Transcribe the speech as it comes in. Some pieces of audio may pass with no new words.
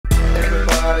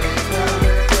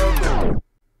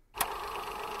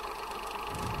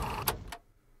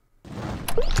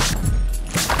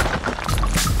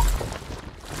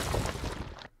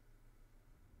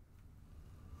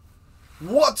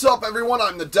What's up, everyone?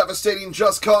 I'm the devastating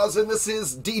Just Cause, and this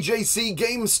is DJC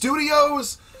Game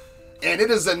Studios, and it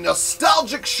is a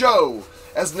nostalgic show,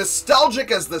 as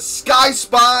nostalgic as the Sky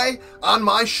Spy on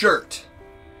my shirt.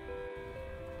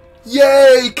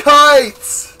 Yay,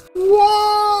 kites!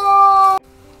 Whoa!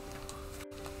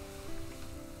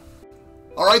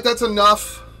 Alright, that's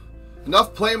enough.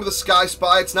 Enough playing with the Sky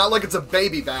Spy. It's not like it's a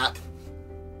baby bat.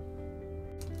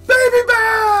 Baby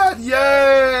bat!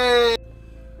 Yay!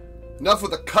 Enough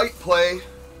with the kite play.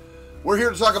 We're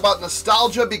here to talk about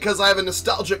nostalgia because I have a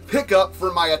nostalgic pickup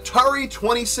for my Atari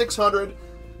 2600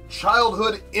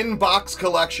 childhood in-box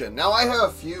collection. Now, I have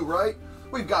a few, right?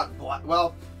 We've got,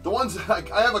 well, the ones, I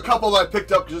have a couple that I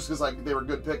picked up just because they were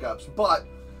good pickups, but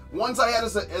ones I had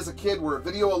as a kid were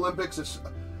Video Olympics,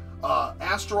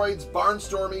 Asteroids,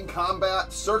 Barnstorming,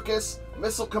 Combat, Circus,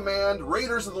 Missile Command,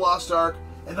 Raiders of the Lost Ark,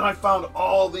 and then I found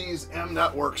all these M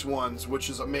Networks ones,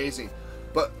 which is amazing.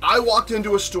 But I walked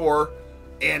into a store,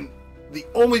 and the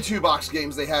only two-box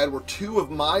games they had were two of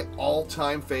my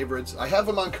all-time favorites. I have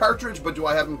them on cartridge, but do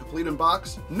I have them complete in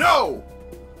box? No!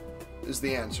 Is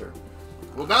the answer.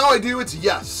 Well, now I do. It's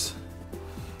yes.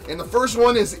 And the first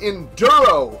one is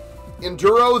Enduro.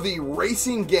 Enduro, the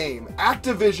racing game,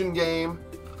 Activision game,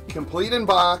 complete in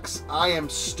box. I am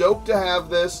stoked to have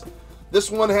this.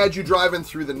 This one had you driving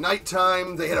through the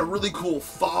nighttime. They had a really cool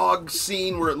fog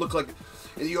scene where it looked like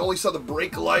you only saw the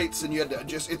brake lights, and you had to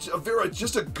it's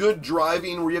just a good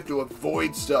driving where you have to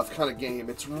avoid stuff kind of game.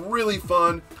 It's really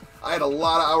fun. I had a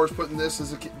lot of hours put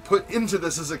into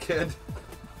this as a kid.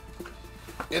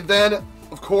 And then,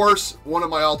 of course, one of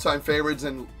my all-time favorites,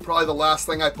 and probably the last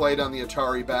thing I played on the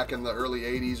Atari back in the early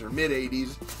 80s or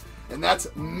mid-80s, and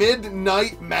that's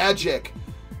Midnight Magic.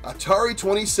 Atari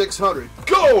 2600.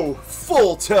 Go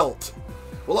full tilt.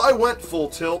 Well, I went full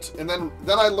tilt, and then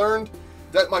I learned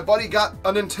that my buddy got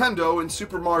a Nintendo in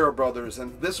Super Mario Brothers,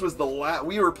 and this was the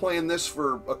we were playing this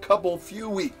for a few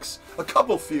weeks.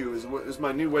 Is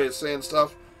my new way of saying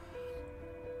stuff.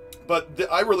 But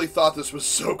I really thought this was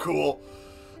so cool.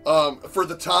 For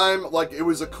the time, like, it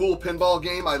was a cool pinball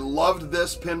game. I loved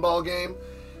this pinball game.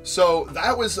 So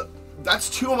that's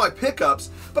two of my pickups,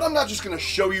 but I'm not just going to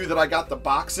show you that I got the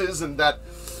boxes and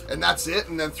that's it,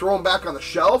 and then throw them back on the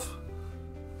shelf.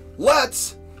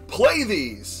 Let's play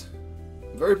these.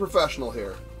 Very professional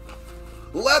here.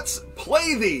 Let's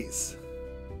play these.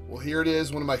 Well, here it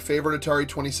is, one of my favorite Atari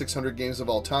 2600 games of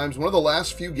all times. One of the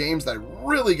last few games that I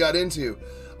really got into.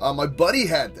 My buddy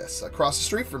had this across the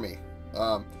street from me.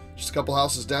 Just a couple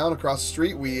houses down across the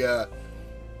street.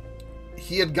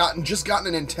 He had just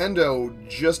gotten a Nintendo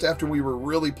just after we were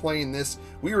really playing this.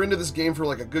 We were into this game for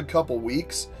like a good couple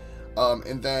weeks.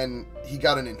 And then he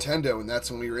got a Nintendo, and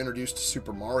that's when we were introduced to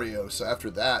Super Mario. So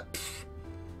after that,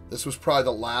 this was probably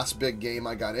the last big game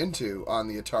I got into on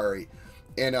the Atari.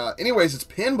 And anyways, it's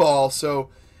pinball,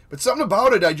 but something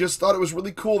about it, I just thought it was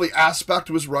really cool. The aspect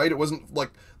was right. It wasn't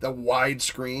like the wide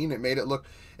screen. It made it look...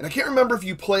 And I can't remember if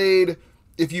you pressed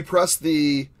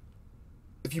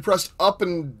up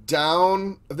and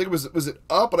down. I think was it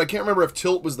up? But I can't remember if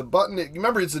tilt was the button.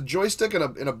 Remember, it's a joystick and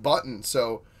a button.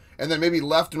 So, and then maybe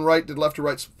left and right, did left to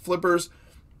right flippers.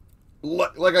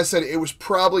 Like I said, it was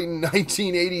probably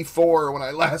 1984 when I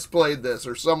last played this,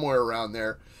 or somewhere around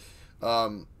there,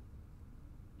 or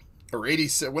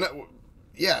 86.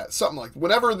 Yeah, something like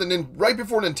whenever right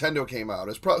before Nintendo came out.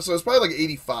 It's probably like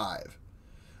 85.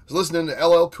 I was listening to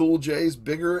LL Cool J's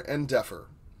 "Bigger and Deafer."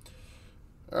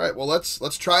 All right, well let's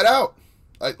try it out.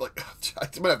 I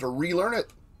might have to relearn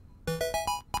it.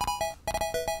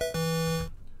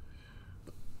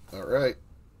 All right.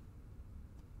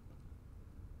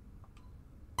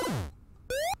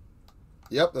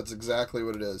 Yep, that's exactly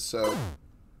what it is. So,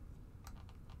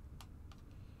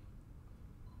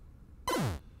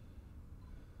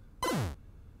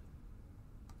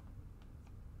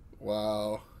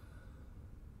 wow.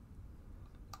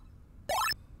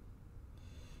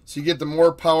 So you get the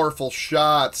more powerful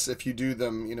shots if you do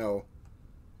them,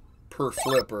 per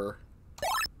flipper.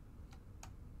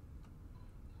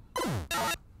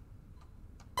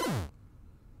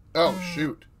 Oh,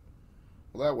 shoot.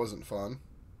 Well, that wasn't fun.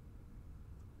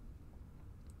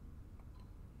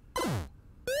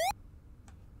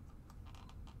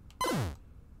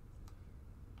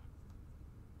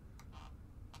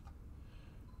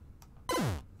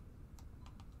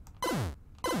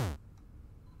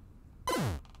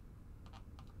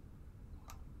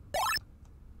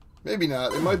 Maybe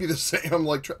not. It might be the same. I'm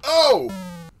like, oh!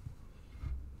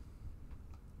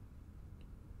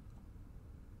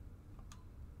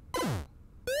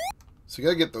 So you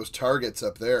gotta get those targets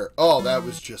up there. Oh, that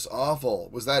was just awful.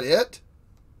 Was that it?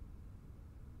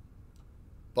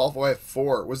 Ball, oh, I have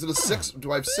 4. Was it a 6?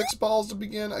 Do I have 6 balls to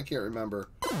begin? I can't remember.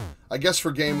 I guess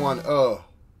for game 1. Oh.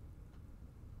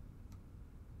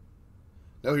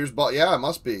 No, here's ball. Yeah, it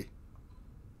must be.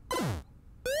 Come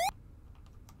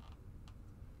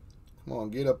on,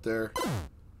 get up there.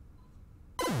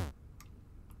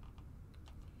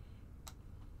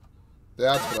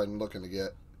 That's what I'm looking to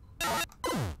get.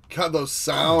 God, those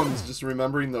sounds. Just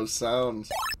remembering those sounds.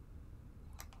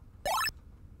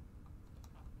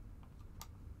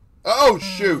 Oh,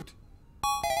 shoot.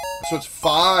 So it's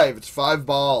 5. It's 5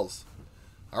 balls.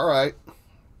 All right.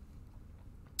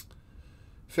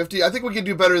 50. I think we can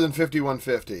do better than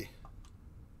 5150.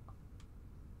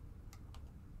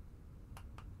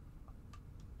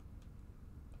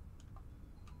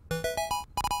 Here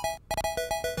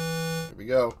we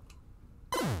go.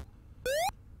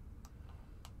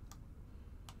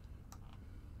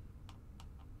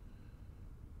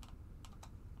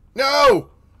 No!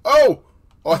 Oh!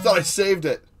 Oh, I thought I saved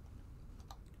it.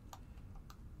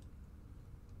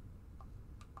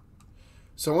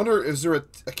 So I wonder, is there a...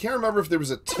 I can't remember if there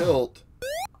was a tilt.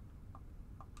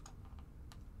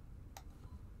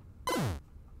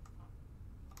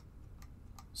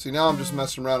 See, now I'm just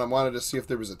messing around. I wanted to see if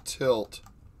there was a tilt.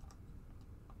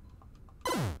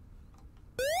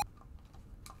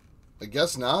 I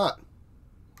guess not.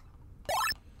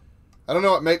 I don't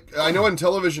know what make... I know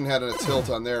Intellivision had a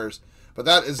tilt on theirs, but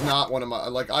that is not one of my...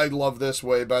 Like, I love this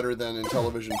way better than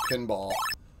Intellivision Pinball.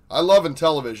 I love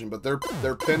Intellivision, but their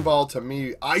pinball, to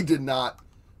me, I did not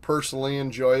personally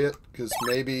enjoy it, because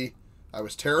maybe I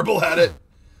was terrible at it.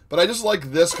 But I just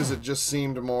like this because it just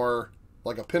seemed more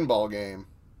like a pinball game.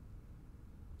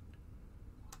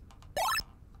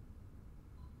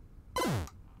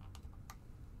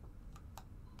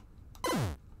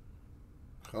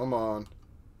 Come on.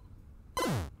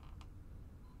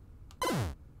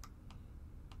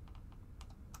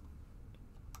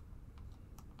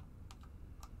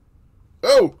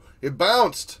 Oh! It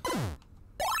bounced!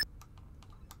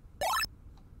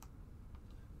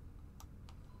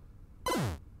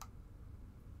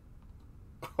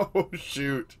 Oh,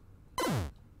 shoot.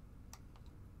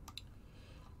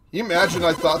 You imagine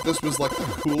I thought this was like the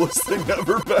coolest thing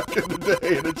ever back in the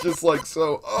day, and it's just like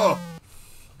so, oh.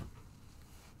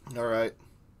 Alright.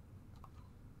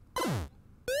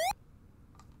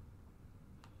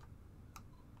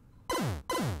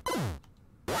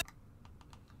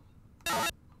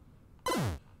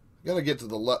 Gotta get to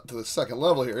the second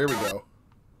level here. Here we go.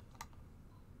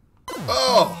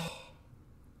 Oh!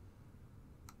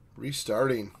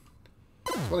 Restarting.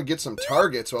 Just want to get some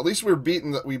targets. Well, at least we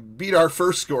beat our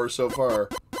first score so far.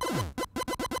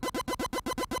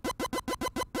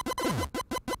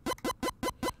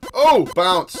 Oh!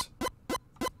 Bounce!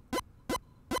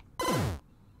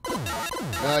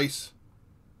 Nice.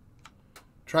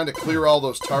 Trying to clear all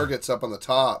those targets up on the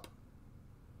top.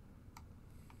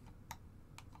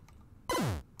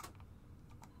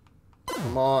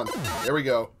 Come on. There we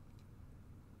go.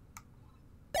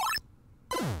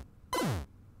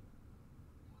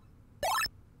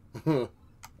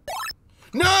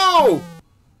 No!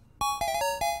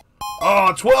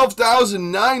 Oh,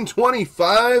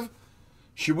 12,925.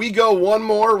 Should we go one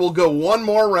more? We'll go one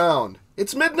more round.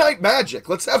 It's Midnight Magic.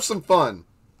 Let's have some fun.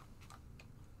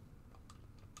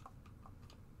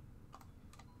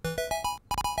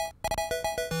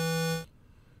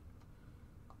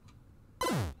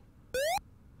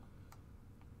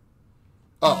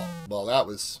 Oh, well, that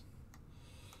was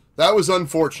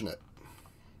unfortunate.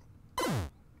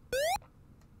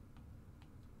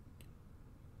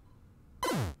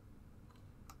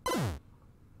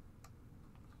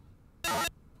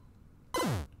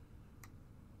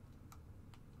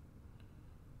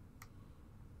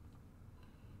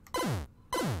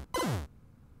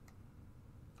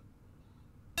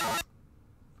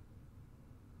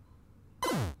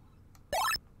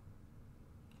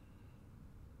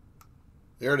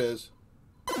 There it is.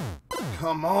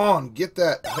 Come on, get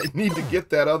that. I need to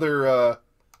get that other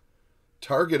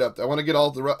target up. I want to get all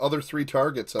the other 3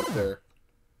 targets up there.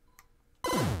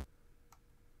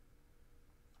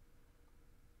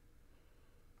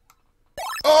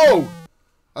 Oh!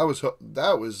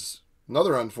 That was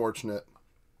another unfortunate.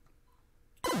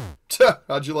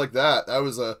 How'd you like that? That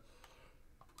was a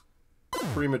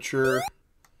premature...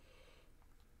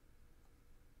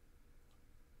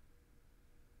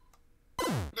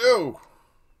 No!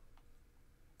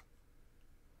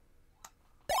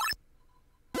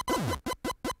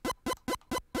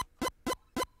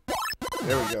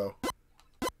 There we go.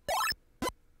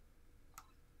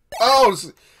 Oh,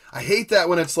 I hate that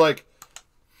when it's like,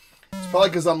 Probably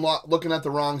because I'm looking at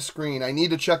the wrong screen. I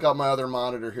need to check out my other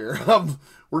monitor here.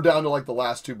 We're down to like the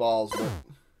last 2 balls, but...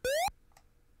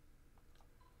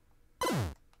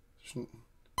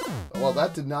 Well,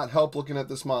 that did not help looking at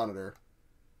this monitor.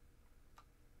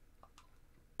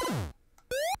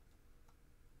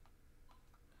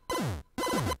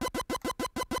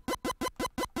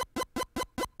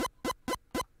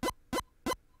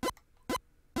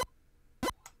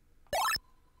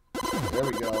 There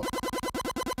we go.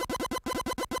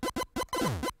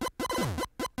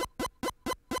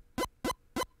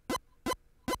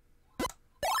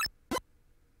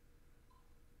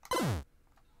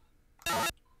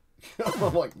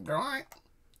 I'm like,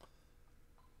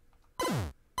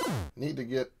 need to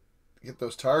get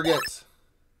those targets.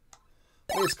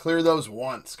 Let me just clear those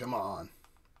once. Come on.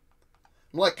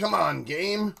 I'm like, come on,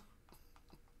 game.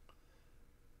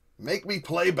 Make me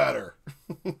play better.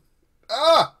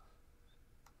 Ah!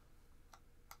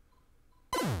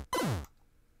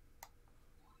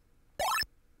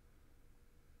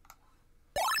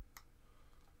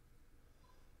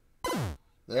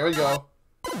 There we go.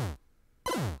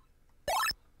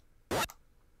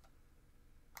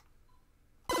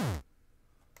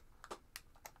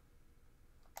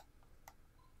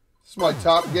 This is my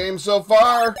top game so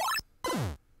far.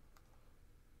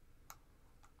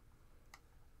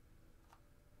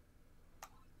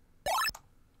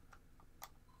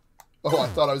 Oh, I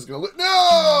thought I was going to...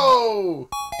 No!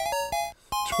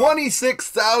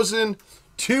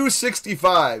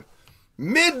 26,265.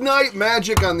 Midnight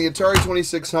Magic on the Atari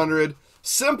 2600.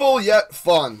 Simple yet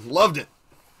fun. Loved it.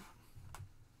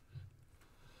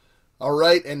 All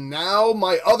right, and now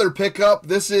my other pickup.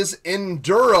 This is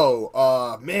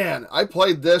Enduro. Man, I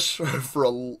played this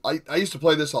for I used to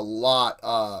play this a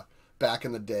lot back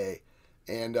in the day.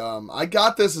 And I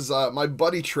got this as my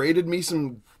buddy traded me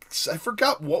some... I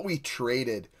forgot what we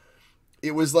traded.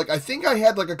 It was like, I think I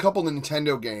had like a couple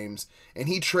Nintendo games, and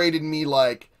he traded me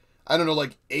like, I don't know,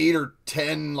 like 8 or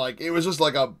 10, like, it was just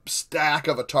like a stack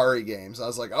of Atari games. I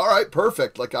was like, all right,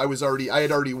 perfect. Like, I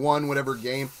had already won whatever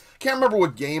game. Can't remember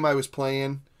what game I was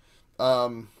playing.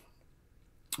 But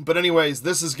anyways,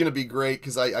 this is going to be great,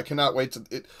 because I cannot wait to...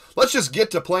 Let's just get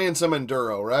to playing some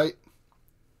Enduro, right?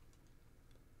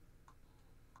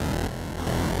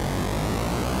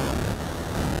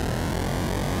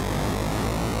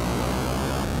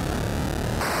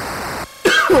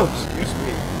 Excuse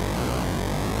me.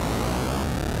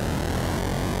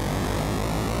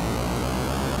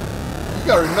 You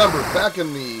gotta remember, back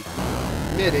in the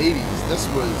mid-'80s, this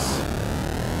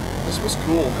was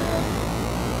cool, man.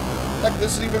 Heck,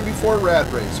 this is even before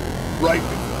Rad Racer. Right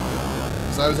before.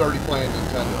 Because I was already playing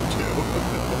Nintendo, too.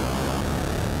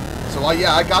 So,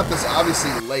 yeah, I got this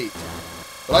obviously late.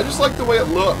 But I just liked the way it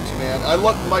looked, man.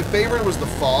 My favorite was the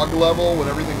fog level, when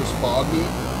everything was foggy.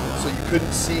 So you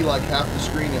couldn't see like half the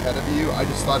screen ahead of you. I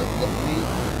just thought it looked neat.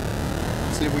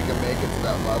 Let's see if we can make it to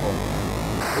that level.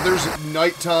 But there's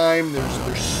nighttime,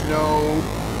 there's snow,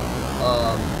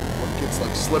 what gets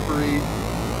like slippery,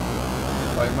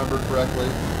 if I remember correctly.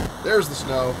 There's the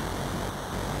snow.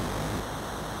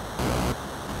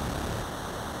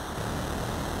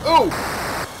 Oh!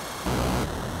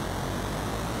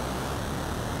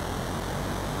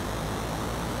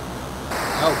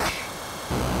 Ouch.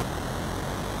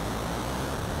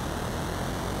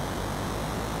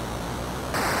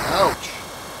 Ouch.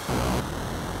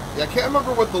 Yeah, I can't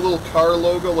remember what the little car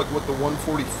logo, like what the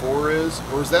 144 is.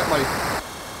 Or is that my...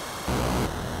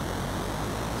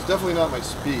 It's definitely not my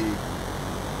speed.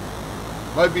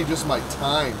 Might be just my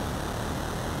time.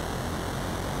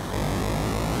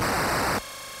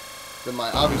 Then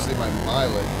obviously my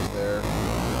mileage is there.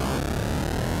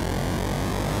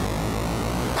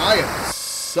 I am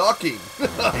sucking.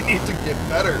 I need to get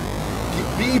better.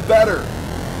 Be better.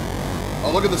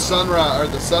 Oh, look at the sunrise, or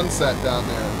the sunset down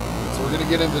there. So we're going to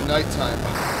get into nighttime.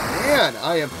 Man,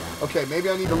 I am... Okay, maybe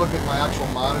I need to look at my actual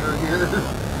monitor here.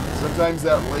 Sometimes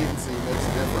that latency makes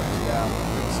a difference. Yeah, I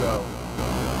think so.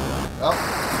 Oh.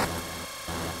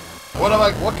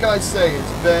 What can I say?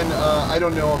 It's been, I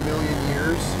don't know, a million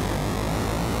years.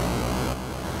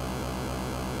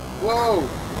 Whoa.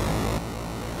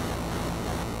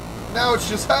 Now it's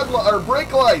just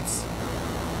brake lights.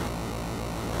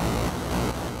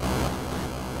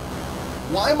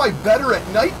 Why am I better at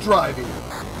night driving?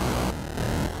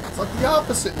 It's like the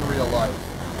opposite in real life.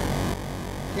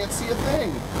 Can't see a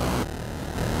thing.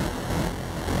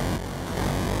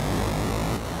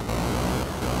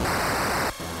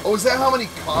 Oh, is that how many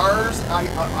cars I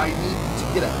need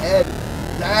to get ahead?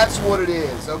 That's what it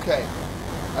is. Okay.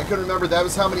 I couldn't remember. That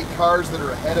was how many cars that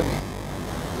are ahead of me.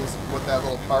 Is with that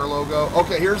little car logo.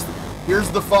 Okay, here's Here's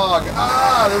the fog.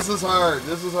 Ah, this is hard.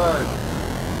 This is hard.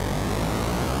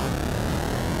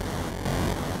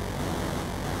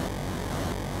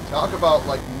 Talk about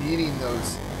like needing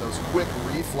those quick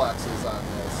reflexes on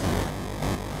this.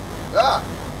 Ah!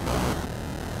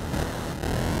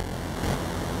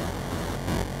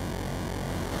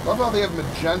 Love how they have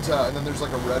magenta and then there's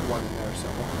like a red one in there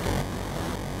somewhere.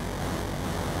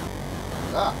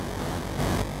 Ah!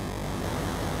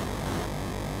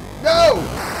 No!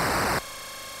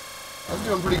 I was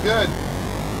doing pretty good.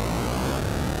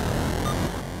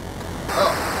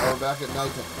 Oh, we're back at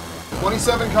night.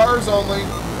 27 cars only.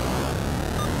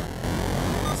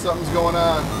 Something's going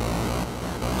on.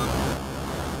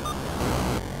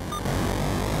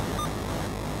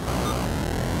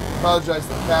 Apologize,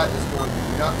 the cat is going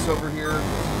nuts over here. He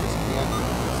just can't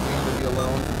stand to be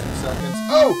alone for 2 seconds.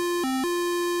 Oh!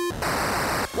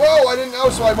 Whoa, I didn't know,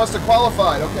 so I must have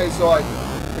qualified. Okay, so I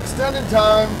extended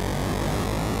time.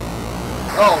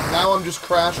 Oh, now I'm just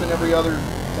crashing every other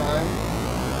time.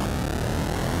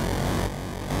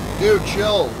 Dude,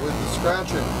 chill with the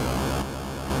scratching.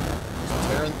 Just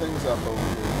tearing things up over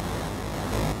here.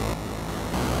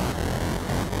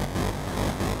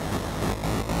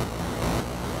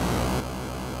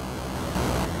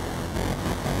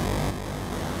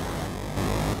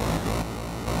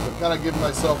 Kind of giving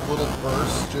myself little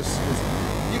bursts just because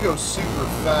you go super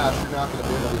fast, you're not going to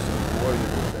be able to just avoid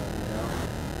everything, you know?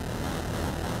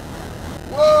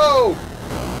 Whoa!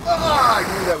 Ah, I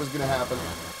knew that was going to happen.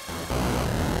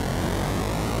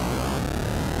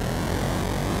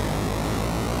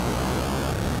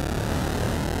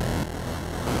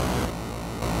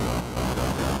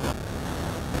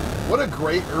 What a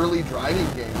great early driving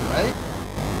game, right?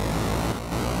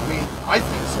 I mean, I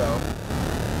think so.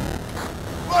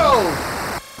 Whoa!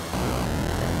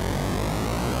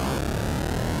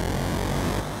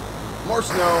 More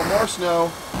snow, more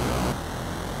snow.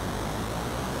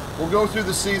 We'll go through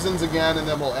the seasons again and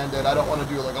then we'll end it. I don't want to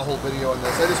do like a whole video on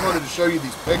this. I just wanted to show you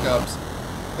these pickups.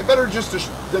 It better just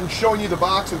than showing you the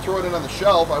box and throwing it on the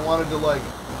shelf. I wanted to like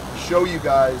show you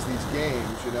guys these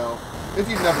games, you know. If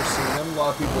you've never seen them, a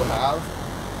lot of people have.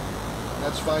 And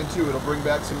that's fine too. It'll bring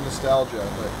back some nostalgia,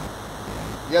 but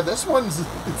yeah, this one's,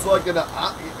 it's like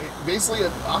basically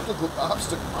an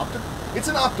it's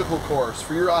an obstacle course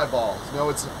for your eyeballs. No,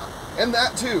 it's, and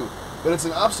that too, but it's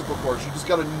an obstacle course. You just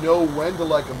got to know when to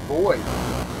like avoid.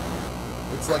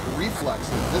 It's like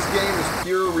reflexes. This game is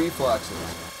pure reflexes.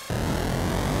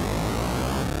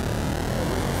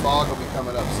 The fog will be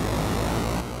coming up soon.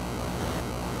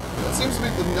 That seems to be,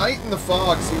 the night and the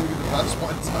fog seem to be the best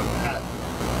ones on that.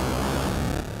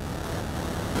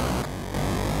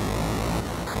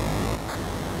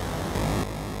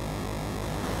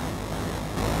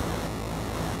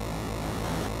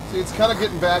 See, it's kind of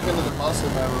getting back into the muscle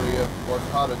memory of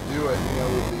how to do it, you know,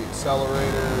 with the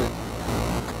accelerator and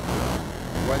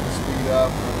when to speed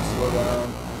up, when to slow down.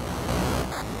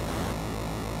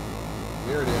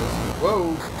 Here it is.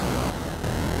 Whoa!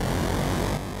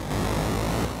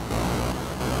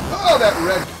 Oh,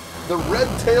 the red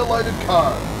tail-lighted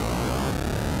car.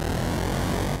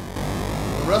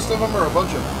 The rest of them are a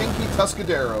bunch of pinky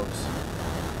Tuscaderos.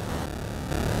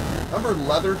 Remember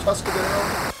leather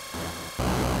Tuscadero?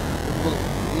 Little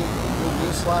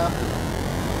knee slap,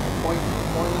 pointing.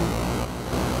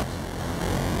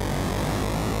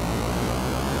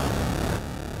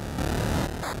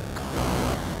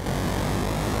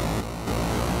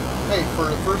 Hey, for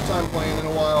the first time playing in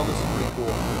a while, this is pretty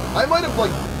cool. I might have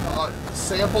like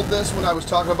sampled this when I was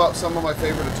talking about some of my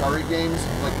favorite Atari games,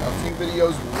 like a few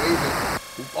videos way back.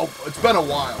 Oh, it's been a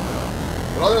while though.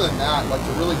 But other than that, like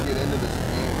to really get into this game.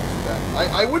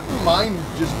 I wouldn't mind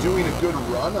just doing a good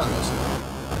run on this thing.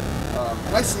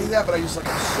 And I say that, but I just like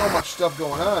have so much stuff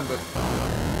going on, but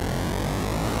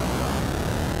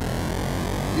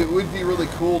it would be really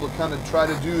cool to kind of try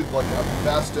to do like a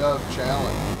best of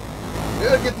challenge. I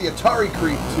gotta get the Atari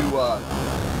creep to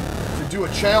do a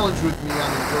challenge with me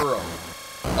on Enduro.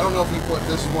 I don't know if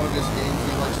this is one of his games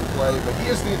he likes to play, but he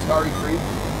is the Atari creep.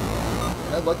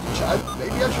 And I'd like to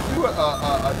maybe I should do a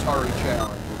Atari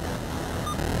challenge.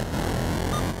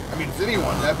 I mean, if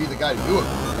anyone, that'd be the guy to do it,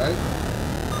 right?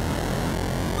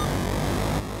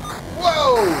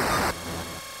 Whoa!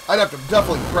 I'd have to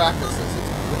definitely practice this.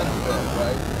 It's been a bit,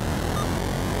 right?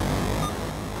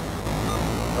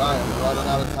 Right, I'm running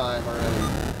out of time already.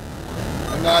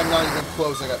 I'm not even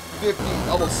close. I got 50,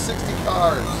 almost 60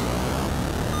 cars.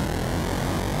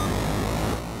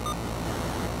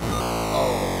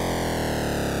 Oh.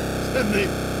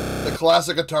 The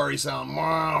classic Atari sound.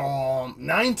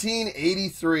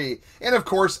 1983. And of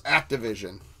course,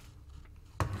 Activision.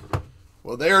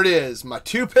 Well, there it is. My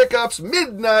two pickups,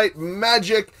 Midnight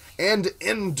Magic and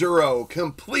Enduro.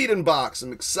 Complete in box.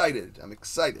 I'm excited. I'm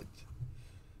excited.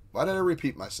 Why did I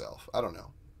repeat myself? I don't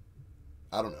know.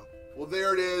 Well,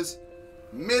 there it is.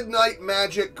 Midnight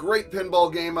Magic, great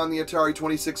pinball game on the Atari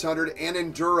 2600, and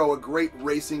Enduro, a great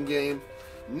racing game.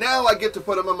 Now I get to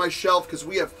put them on my shelf because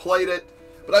we have played it.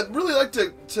 But I'd really like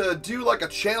to do like a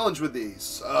challenge with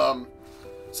these.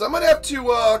 So I'm going to have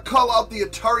to call out the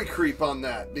Atari creep on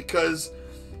that, because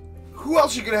who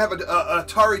else are you going to have an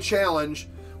Atari challenge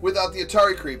without the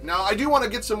Atari creep? Now, I do want to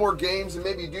get some more games and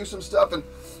maybe do some stuff and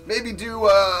maybe do,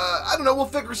 I don't know, we'll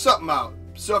figure something out.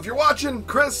 So if you're watching,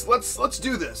 Chris, let's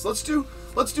do this. Let's do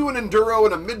an Enduro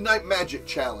and a Midnight Magic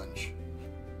challenge.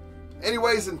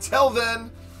 Anyways, until then,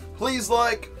 please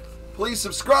like, please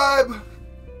subscribe,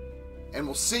 and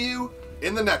we'll see you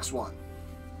in the next one.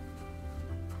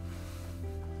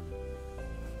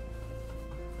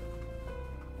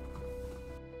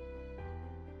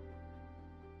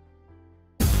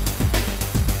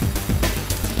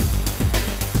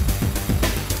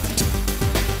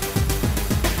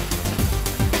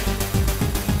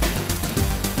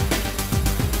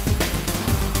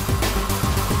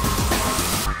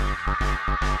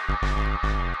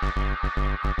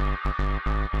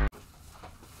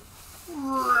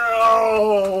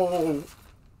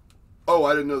 Oh,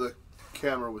 I didn't know the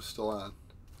camera was still on.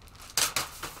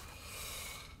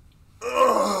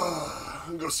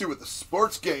 I'm gonna see what the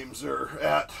sports games are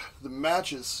at, the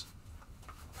matches.